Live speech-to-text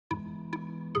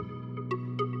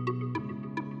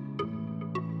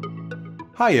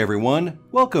Hi everyone,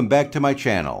 welcome back to my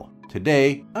channel.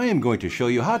 Today, I am going to show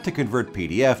you how to convert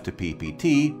PDF to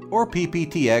PPT or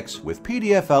PPTX with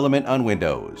PDFelement on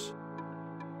Windows.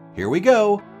 Here we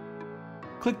go!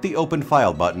 Click the Open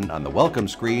File button on the Welcome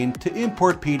screen to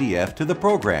import PDF to the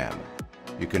program.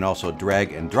 You can also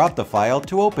drag and drop the file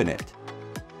to open it.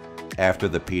 After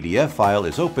the PDF file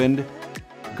is opened,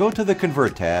 go to the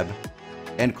Convert tab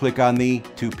and click on the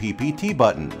To PPT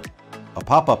button. A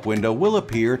pop-up window will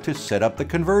appear to set up the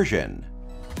conversion.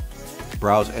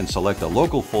 Browse and select a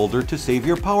local folder to save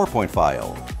your PowerPoint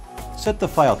file. Set the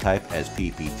file type as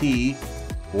PPT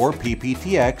or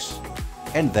PPTX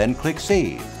and then click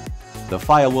Save. The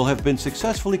file will have been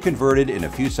successfully converted in a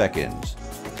few seconds.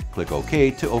 Click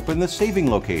OK to open the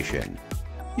saving location.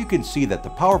 You can see that the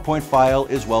PowerPoint file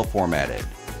is well formatted.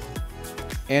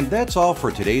 And that's all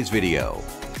for today's video.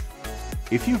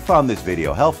 If you found this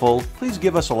video helpful, please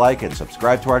give us a like and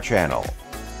subscribe to our channel.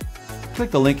 Click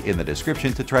the link in the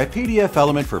description to try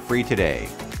PDFelement for free today.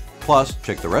 Plus,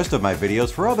 check the rest of my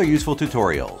videos for other useful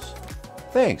tutorials.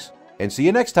 Thanks, and see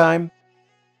you next time!